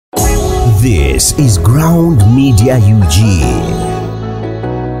This is Ground Media UG.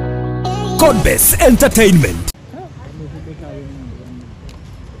 Godbest Entertainment.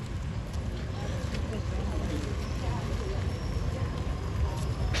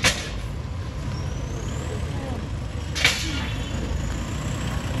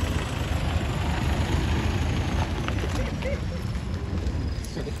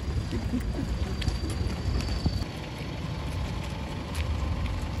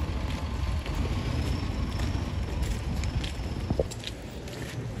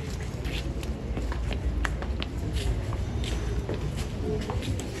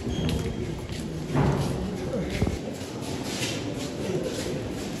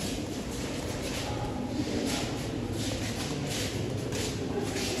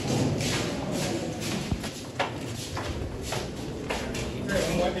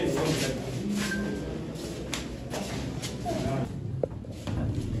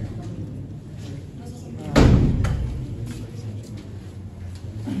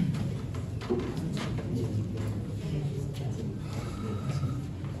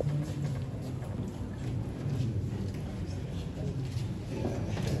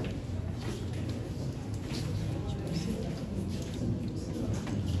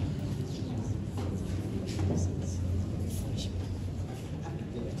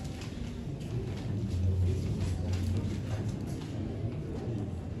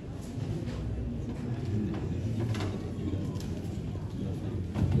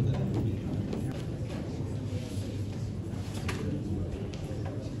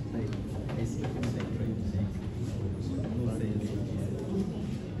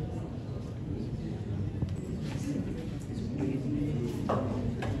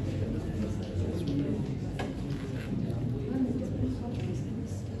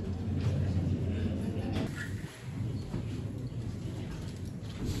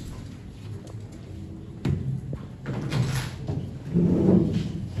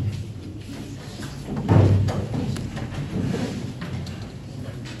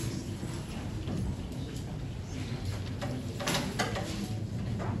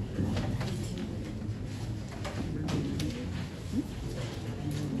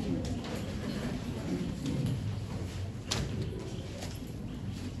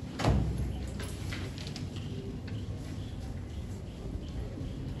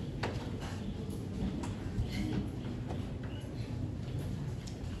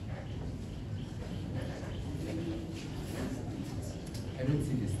 I don't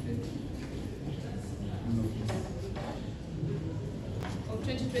see this thing. Of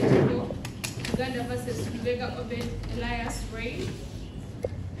 2024, Uganda versus Luzira Prison Elias Ray.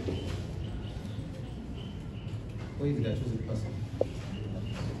 Who is the chosen person?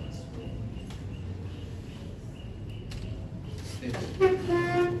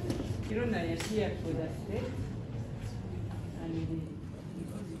 Kirona is here for the state, and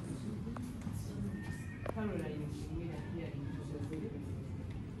Caroline is here in Omusoyisoyi.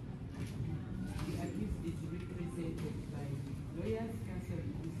 The accused is represented by lawyers, counsel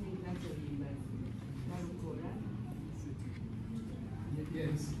by Marukora.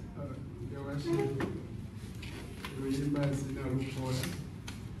 Yes, Your Worship, members in our report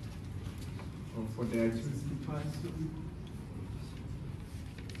for the accused person.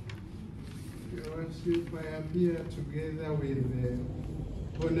 Your Worship, I am here together with the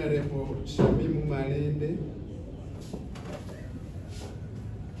Honorable Shamimu Malende,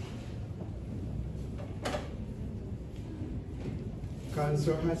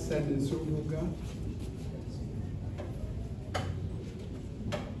 Council Hassan Nsubuga,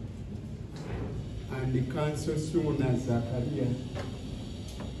 and the Council Suna Zakaria.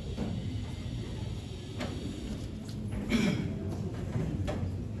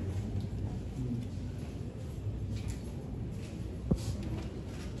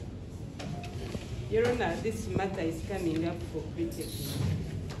 Your Honor, this matter is coming up for criticism.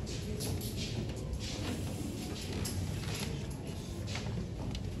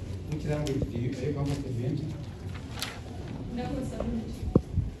 Which language do you comfortable? That was submitted.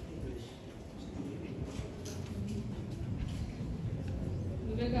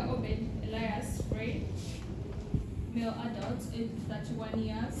 Luzira Prison Elias Ray, male adult, aged 31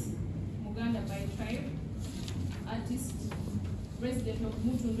 years, Muganda by tribe, artist, resident of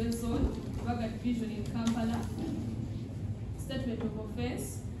Mutunde Zone, Vaga Division in Kampala. Statement of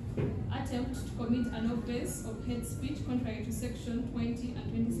offense: attempt to commit an offense of hate speech contrary to section 20 and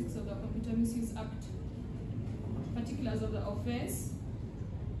 26 of the Computer Misuse Act. Particulars of the offense: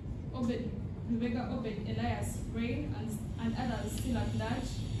 Luzira Prison Elias Ray and others still at large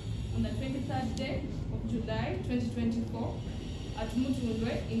on the 23rd day of July 2024 at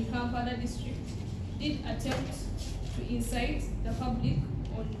Mutundwe in Kampala district did attempt to incite the public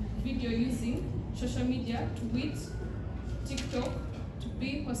on video using social media to wit TikTok to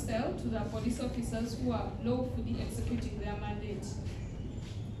be hostile to the police officers who are lawfully executing their mandate.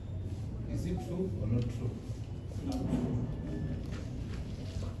 Is it true or not true?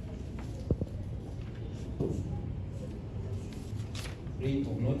 Rate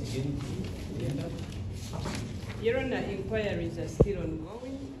of not getting to the end up? Your Honor, inquiries are still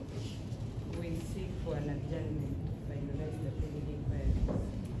ongoing. We seek for an adjournment to finalize the pending inquiries.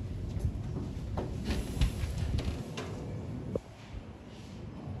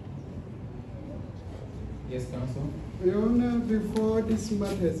 Yes, Counsel. Your Honor, before this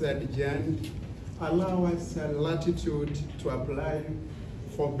matter is adjourned, allow us a latitude to apply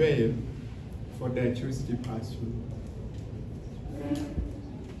for bail for the accused person.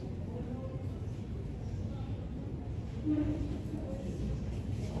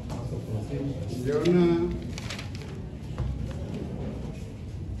 Counsel, proceed. Your Honor,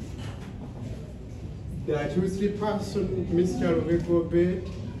 the accused person, Mr. Rubeko,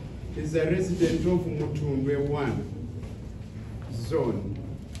 is a resident of Mutundwe 1, Zone,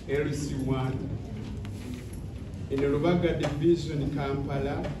 LC1, in Rubaga Division,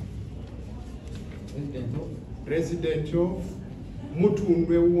 Kampala, resident of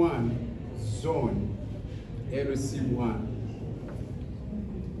Mutundwe 1, Zone, LC1,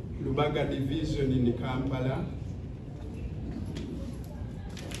 Rubaga Division in Kampala.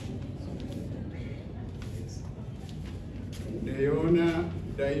 The owner,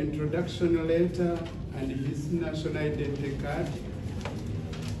 the introduction letter and his national identity card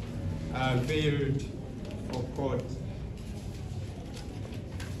are veiled for court.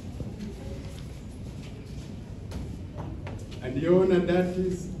 And the owner,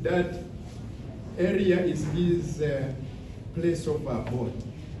 that area is his place of abode.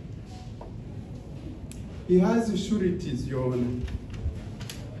 He has sureties, Your Honor.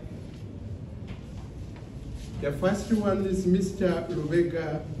 The first one is Mr.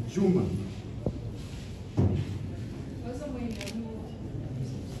 Lubega Juma.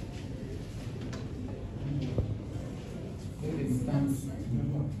 Where did it stand?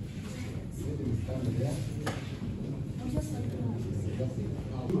 Remember? Where did it stand there? That's it.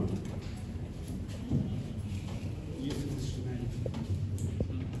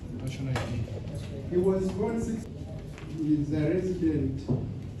 He was born 6. He is a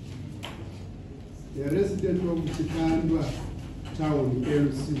resident of Katemba town,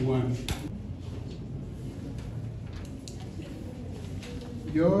 LC1.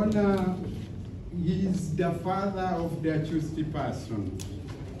 Your Honor, he is the father of the accused person.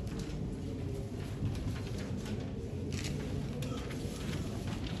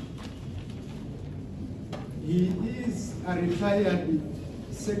 He is a retired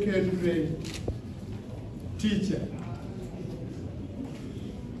secondary teacher.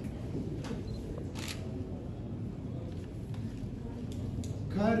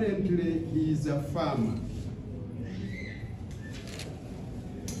 Currently, he is a farmer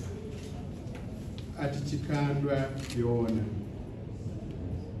at Chikandwa, Your Honor.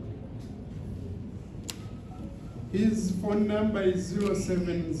 His phone number is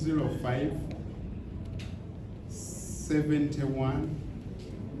 0705 71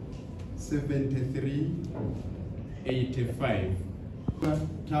 73 85.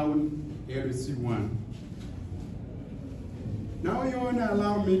 Town LC1. Now, Your Honor,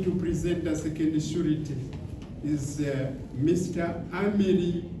 allow me to present the second surety. Is Mr.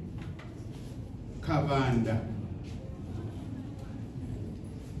 Amiri Kavanda.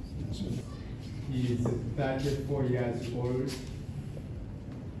 He is 34 years old.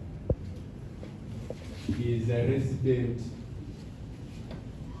 He is a resident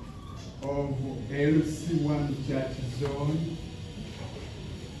of LC1 Church Zone.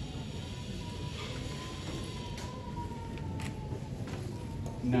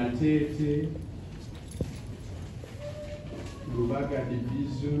 Natete, Rubaga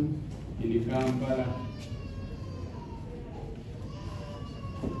Division in Kampala.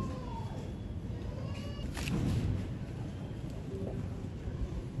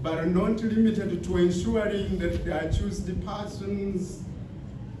 But not limited to ensuring that the accused persons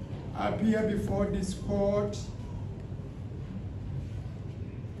appear before this court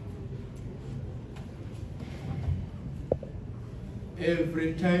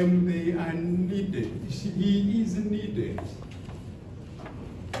every time they are needed. He is needed.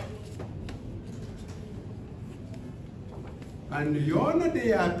 And Your Honor,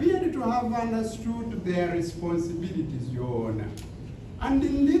 they appeared to have understood their responsibilities, Your Honor. And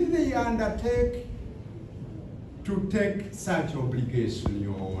indeed they undertake to take such obligation,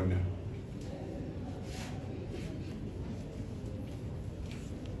 Your Honor.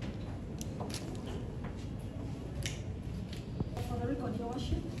 For the record, Your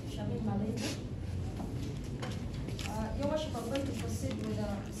Worship, Shamin Malaysia. Your Worship, I'm going to proceed with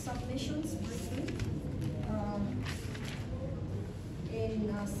submissions briefly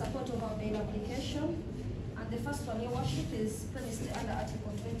in support of our bail application. And the first one, Your Worship, is premised under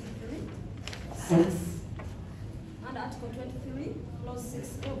Article 23. Under Article 23, Clause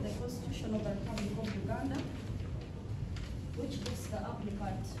 6A of the Constitution of the Republic of Uganda, which gives the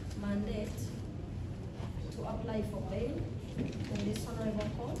applicant mandate to apply for bail in this honorable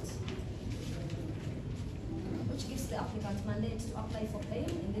court, which gives the applicant mandate to apply for bail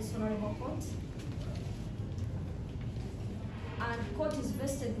in this honorable court. And court is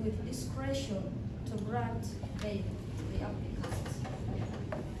vested with discretion to grant bail to the applicant.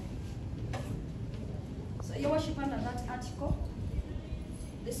 So, Your Worship, under that article,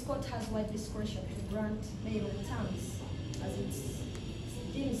 this court has wide discretion to grant bail on terms as it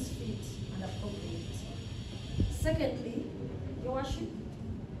deems fit and appropriate. Secondly, Your Worship,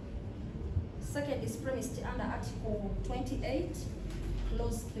 second is premised under Article 28,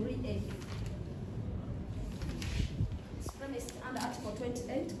 Clause 3A. It's premised under Article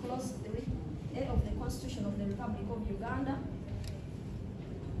 28, Clause 3A of the Constitution of the Republic of Uganda,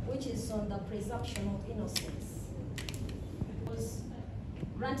 which is on the presumption of innocence. Because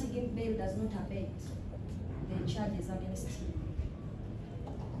granting him bail does not abate the charges against him.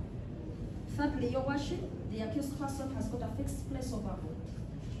 Thirdly, Your Worship, the accused person has got a fixed place of abode.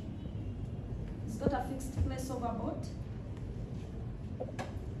 He's got a fixed place of abode.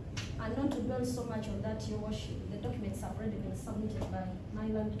 And not to dwell so much on that, Your Worship, the documents have already been submitted by my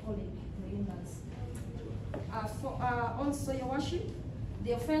land colleague, Muyungas. Also, Your Worship,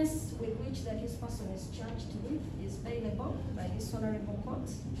 the offense with which the accused person is charged with is bailable by this honorable court.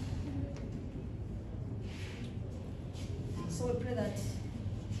 So we pray that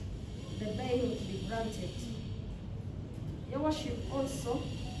the bail be granted. Your Worship, also,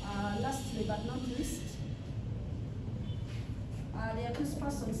 lastly but not least, the accused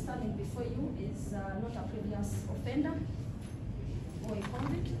person standing before you is not a previous offender or a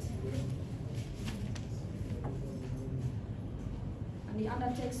convict. And he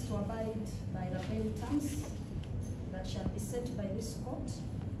undertakes to abide by the bail terms that shall be set by this court.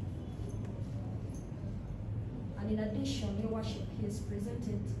 And in addition, Your Worship, he has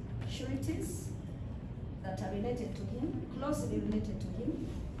presented sureties that are related to him, closely related to him.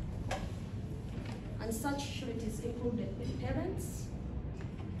 And such sureties include his parents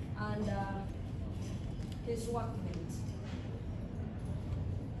and his workmates.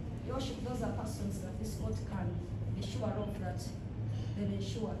 Your Worship, those are persons that this court can be sure of that they will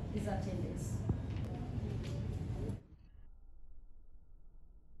ensure his attendance.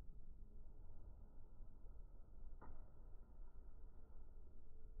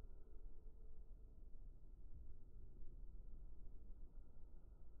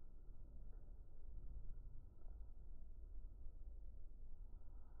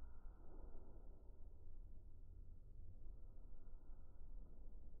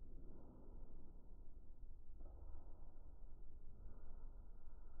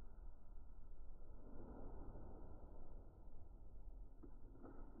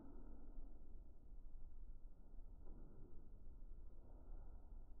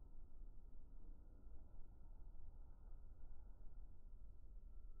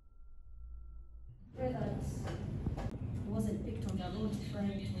 Pray that he wasn't picked on the road trying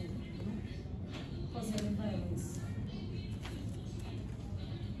to cause any violence.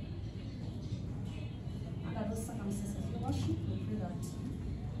 Under those circumstances, Your Worship, we pray that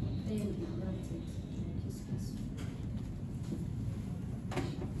they will be granted in his case.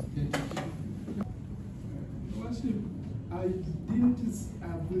 Your Worship,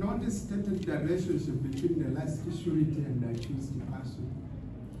 I've not stated the relationship between the last surety and the accused person.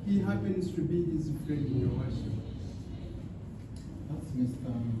 He happens to be his friend, Your Worship. That's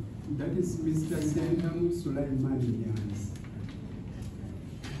Mr. That is Mr. Omusoyisoyi.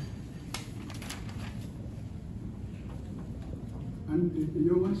 And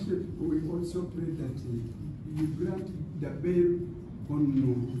Your Worship, we also pray that you grant the bail on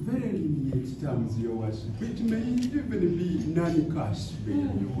very lenient terms, Your Worship. It may even be non-cash bail,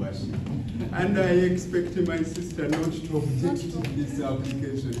 Your Worship. And I expect my sister not to object to this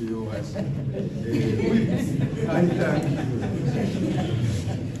application, Your Worship. I thank you.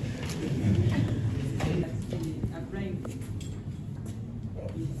 A bribe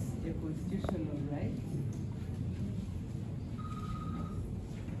is a constitutional right.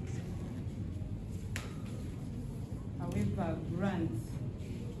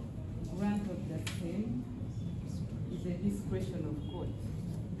 violation of court.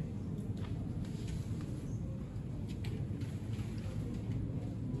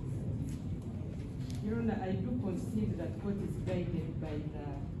 Your Honor, I do concede that court is guided by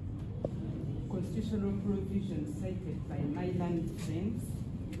the constitutional provisions cited by my learned friends.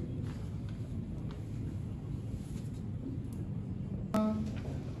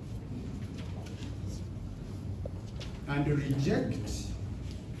 And reject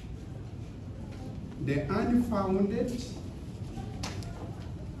the unfounded,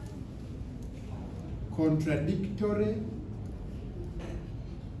 contradictory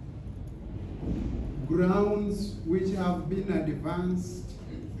grounds which have been advanced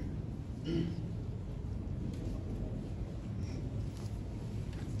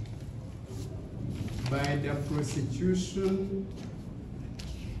by the prosecution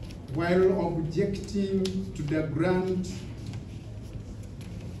while objecting to the grant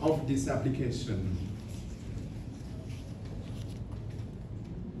of this application.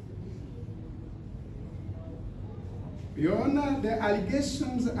 Your Honor, the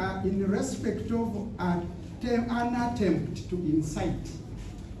allegations are in respect of an attempt to incite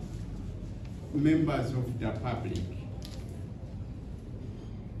members of the public.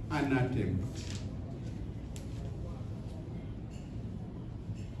 An attempt.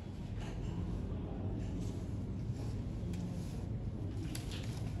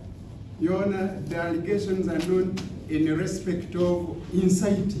 Your Honor, the allegations are not in respect of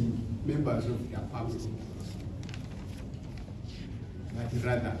inciting members of the public, but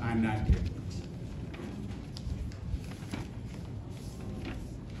rather an attempt.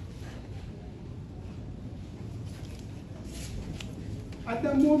 At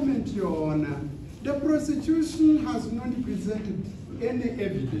the moment, Your Honor, the prosecution has not presented any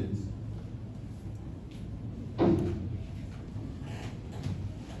evidence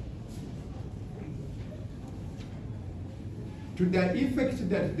to the effect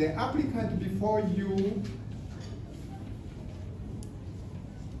that the applicant before you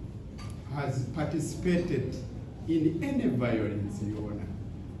has participated in any violence, Your Honor.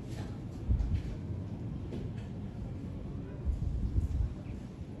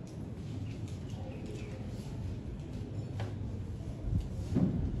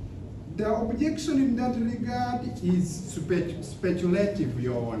 The objection in that regard is speculative,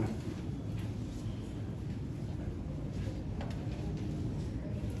 Your Honor.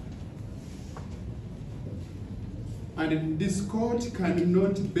 And this court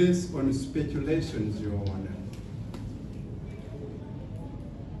cannot base on speculations, Your Honor.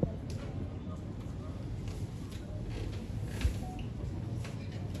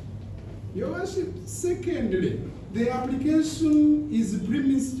 Your Worship, secondly, the application is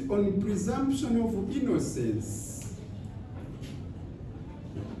premised on presumption of innocence.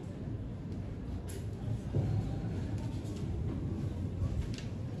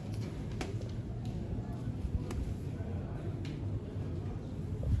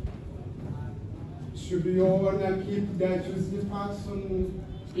 Should Your Honor keep the accused person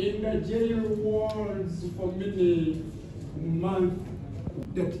in the jail walls for many months?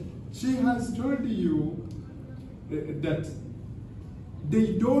 That she has told you that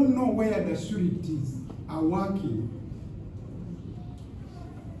they don't know where the sureties are working.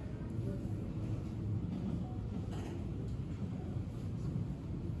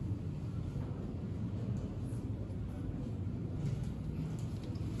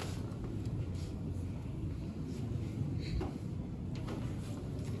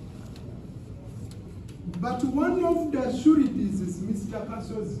 But one of the sureties is Mr.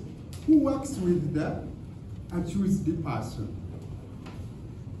 Kasozi, who works with the accused person.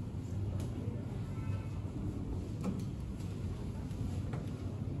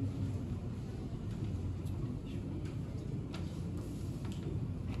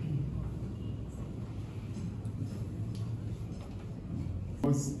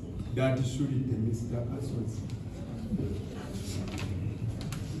 That surety, Mr. Kasozi.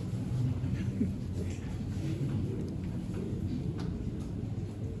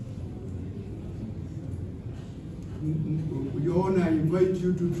 Your Honor, I invite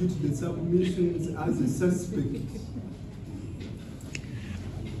you to treat the submissions as a suspect.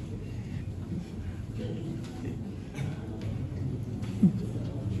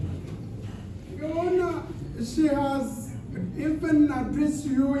 Your Honor, she has even addressed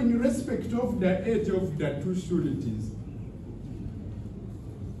you in respect of the age of the two sureties.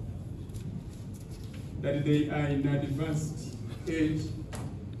 That they are in advanced age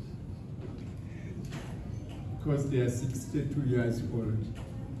because they are 62 years old.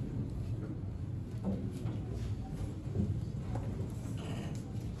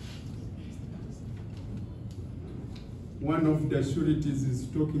 one of the sureties is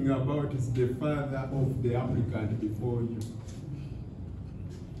talking about is the father of the applicant before you.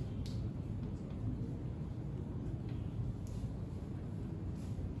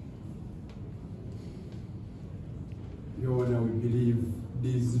 Your Honor, we believe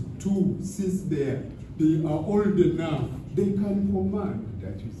these two, since they are old enough, they can command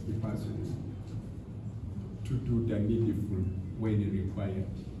that is the person to do the needful when required.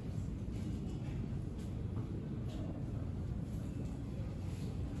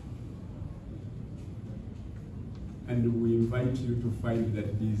 And we invite you to find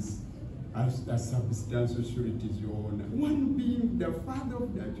that these are substantial sureties, Your Honor. One being the father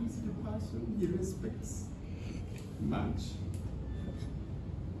of the accused person he respects much.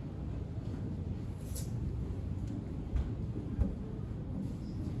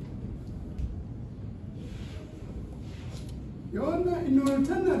 Your Honor, in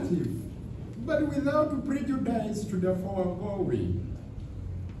alternative, but without prejudice to the foregoing,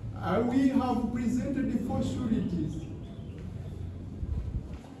 we have presented the four sureties.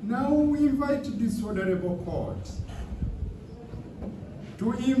 Now we invite this honorable court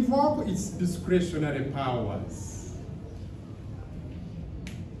to invoke its discretionary powers.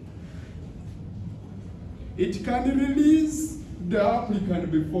 It can release the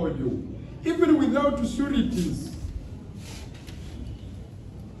applicant before you, even without sureties,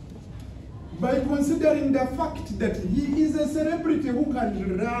 by considering the fact that he is a celebrity who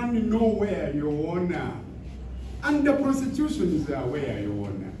can run nowhere, Your Honor. And the prosecution is aware, Your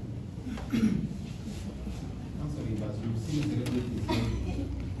Honor.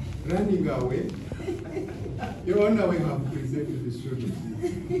 Running away? Your Honor, we have presented the surety.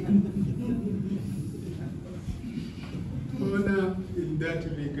 Honor, in that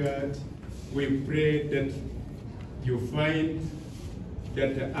regard, we pray that you find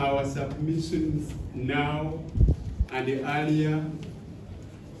that our submissions now and earlier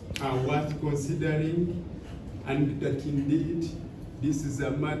are worth considering, and that indeed this is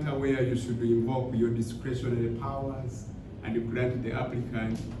a matter where you should invoke your discretionary powers and grant the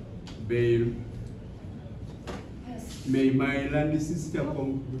applicant bail. Yes. May my land sister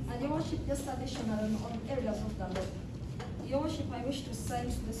conclude. And Your Worship, just additional on areas of the law. Your Worship, I wish to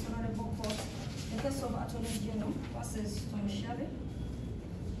cite to this honorable court the case of Attorney General versus Tomushabe.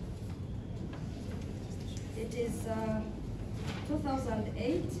 It is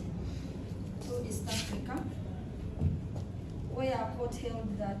 2008 to East Africa, where a court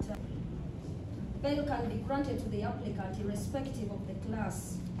held that bail can be granted to the applicant irrespective of the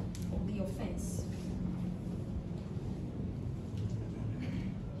class of the offense.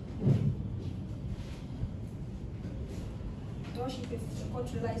 Your Worship, if the court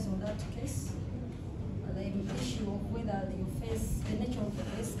relies on that case, the issue of whether the offense, the nature of the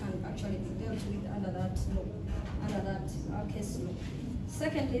offense can actually be dealt with under that law, under that case law.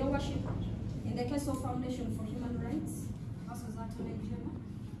 Secondly, Your Worship, in the case of Foundation for Human Rights versus Attorney General,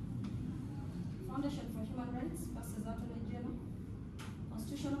 Foundation for Human Rights versus Attorney General,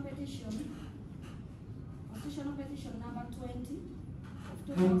 constitutional petition number 20 of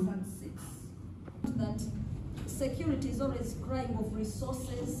 2006, that security is always crying of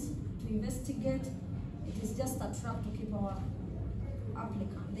resources to investigate. It is just a trap to keep our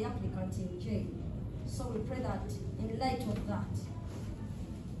applicant, the applicant in jail. So we pray that in light of that,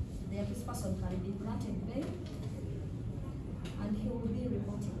 the accused person can be granted bail and he will be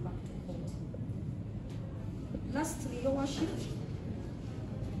reporting back to court. Lastly, Your Worship,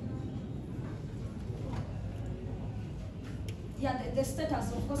 the state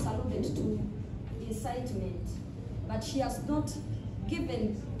has of course alluded to incitement, but she has not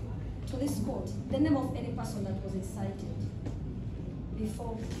given to this court the name of any person that was incited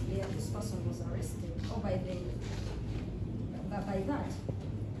before the accused person was arrested, or by that,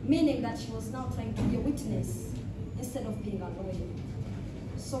 meaning that she was now trying to be a witness instead of being a lawyer.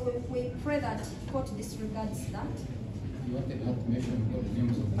 So we pray that court disregards that. You wanted her to mention the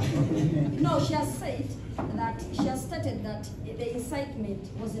names of the No, she has said that, she has stated that the incitement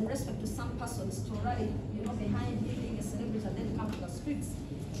was in respect to some persons to rally, behind me being a celebrity and then come to the streets.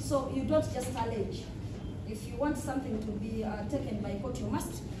 So you don't just allege. If you want something to be taken by court, you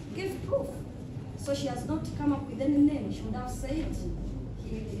must give proof. So she has not come up with any name. She would have said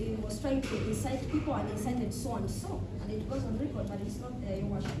he was trying to incite people and incited so and so, and it goes on record, but it's not there, Your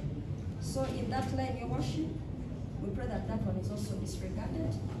Worship. So in that line, Your Worship, we pray that that one is also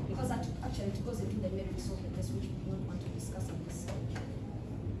disregarded, because that actually it goes into the merits of the case, which we do not want to discuss at this stage.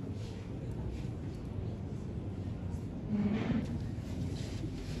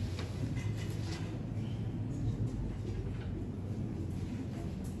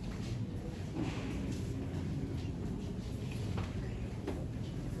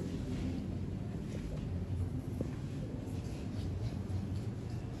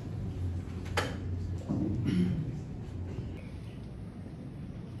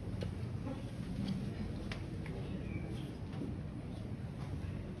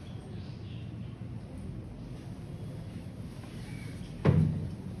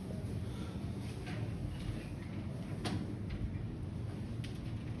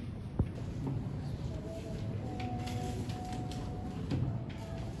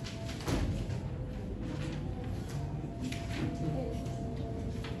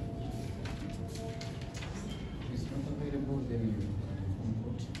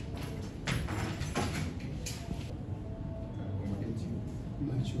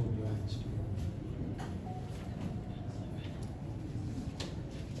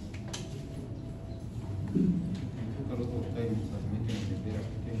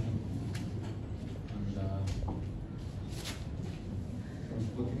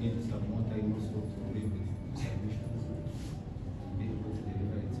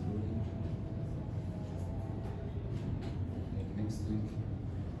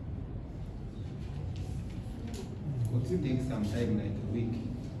 It takes some time, like a week.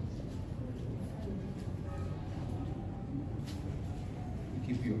 You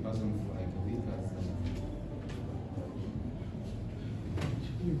keep your person for like a week or so.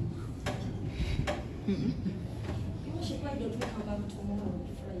 Why don't we come back tomorrow,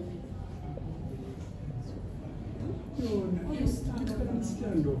 Friday? No, Oh, you stand you over. can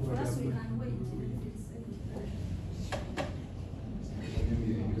stand over For us, we there. can wait.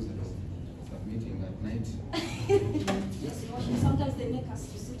 Maybe I use it submitting at night. Yes, Your Worship, sometimes they make us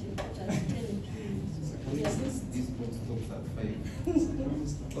to sit in court at 10. Yes. This book stops at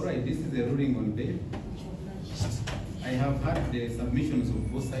 5. All right, this is the ruling on bail. I have had the submissions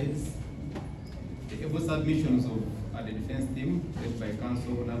of both sides. The able submissions of the defense team, led by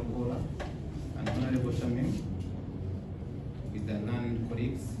Counsel Honorable and Honorable Shamim, with the learned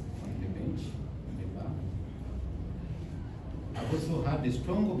colleagues on the bench, on the bar. I've also had the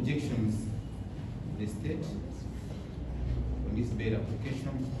strong objections of the state on this bail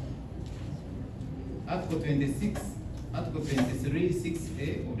application. Article 26, Article 23,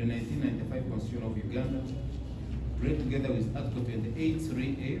 6A of the 1995 Constitution of Uganda, read together with Article 28,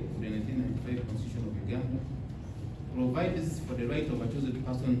 3A of the 1995 Constitution of Uganda, provides for the right of a chosen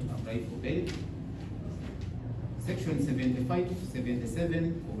person to apply for bail. Section 75 to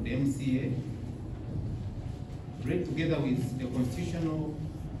 77 of the MCA, read together with the constitutional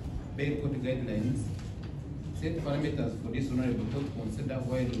bail court guidelines, set parameters for this honorable court to consider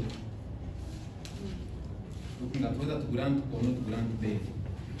while looking at whether to grant or not grant bail.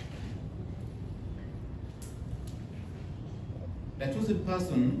 The chosen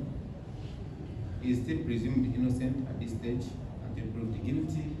person is still presumed innocent at this stage until proved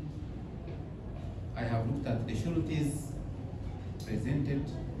guilty. I have looked at the sureties presented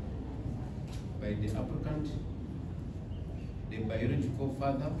by the applicant, the biological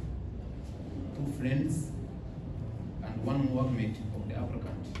father, 2 friends, and 1 workmate of the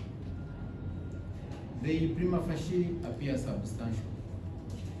applicant. They prima facie appear substantial.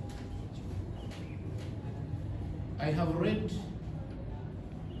 I have read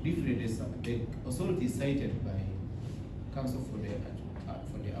briefly the authorities cited by counsel for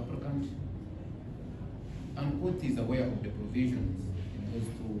the applicant, and court is aware of the provisions in those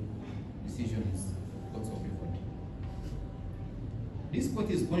 2 decisions, courts of record. This court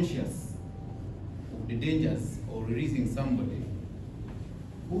is conscious of the dangers of releasing somebody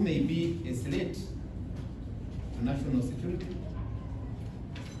who may be a threat to national security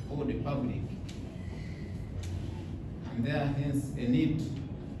or the public, and there hence a need to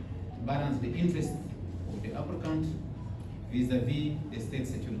balance the interest of the applicant vis-a-vis the state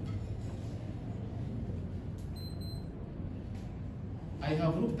security. I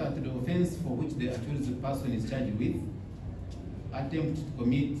have looked at the offense for which the accused person is charged with, attempt to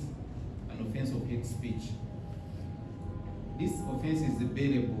commit an offense of hate speech. This offense is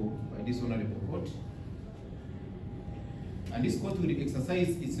bailable by this honorable court, and this court will exercise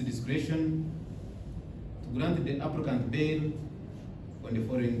its discretion to grant the applicant bail on the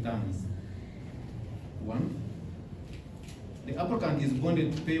following terms. 1, the applicant is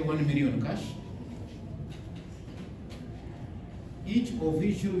bonded to pay 1 million cash. Each of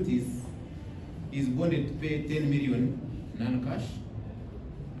his sureties is bonded to pay 10 million non-cash.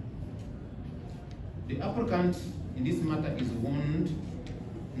 The applicant in this matter is warned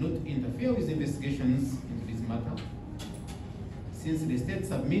not to interfere with investigations into this matter, since the state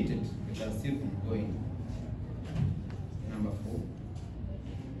submitted it are still ongoing. Number 4,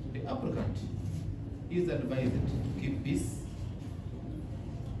 the applicant is advised to keep peace,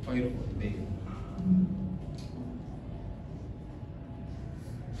 file for bail.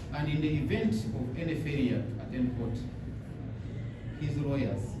 And in the event of any failure to attend court, his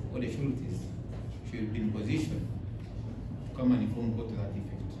lawyers or the sureties should be in position to come and inform court to that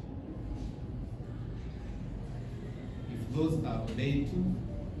effect. If those are obeyed,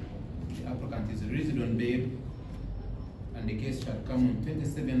 the applicant is released on bail, and the case shall come on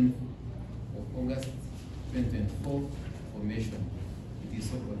 27th of August 2024 formation. It is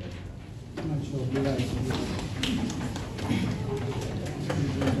so ordered. Much obliged.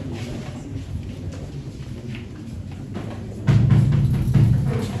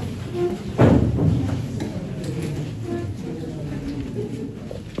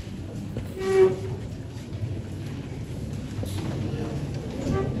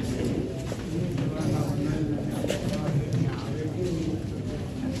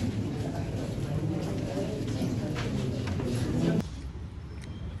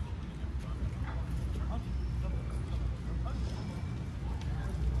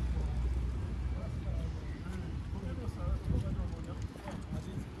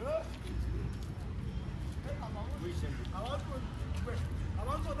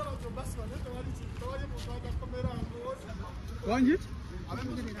 Wangi?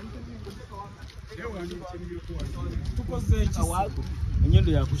 Tukoze ekisako.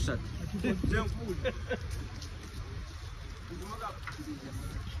 Enyondo yakusatu.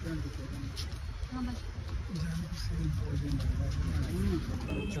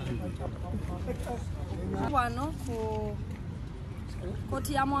 Wano ku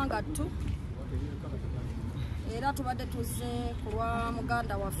koti ya Mwangattu era tubadde tuze kulwa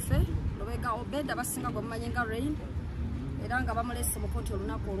muganda waffe Lubega Obed abasinga gwamumanyi nga Rain era nga bamulese mu koti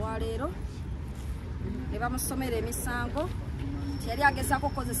olunaku olwaleero ne bamusomera emisango yali agezaako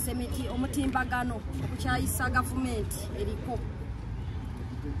okukozesa omutimbagano okukyayisa gavumenti eriko.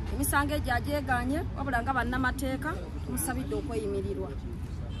 Emisango egyo agyeganye wabula nga bannamateeka tumusabidde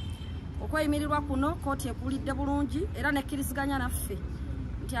okweyimirirwa kuno kooti ekuulidde bulungi era nekkiriziganya naffe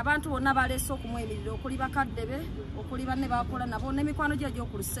nti abantu bonna baleese okumweyimirira okuli bakadde be okuli banne bakola nabo n'emikwano gye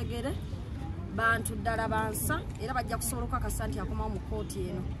egy'oku lusegere bantu ddala bansa era bajja kusobola okukakasa nti akomawo mu kooti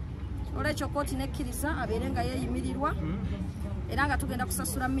eno. Olwekyo kooti nekkiriza abeere nga yeeyimirirwa era nga tugenda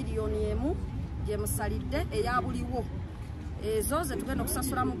kusasula miliyoni 1 gye musalidde eya buliwo ezo ze tugenda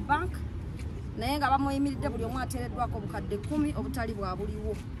okusasula mu bank naye nga bamuyimiridde buli omu ateereddwako obukadde 10 obutali bwa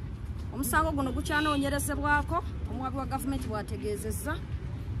buliwo. Omusango guno gukyanoonyerezebwako omuwabi wa gavumenti bwategeezezza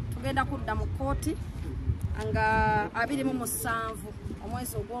tugenda kudda mu kooti nga 27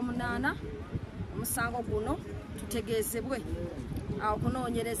 omwezi ogw'omunaana omusango guno tutegeezebwe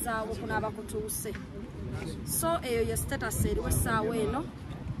okunoonyereza okunaaba kutuuse. So eyo ye status eriwo essaawa eno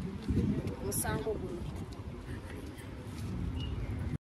omusango guno.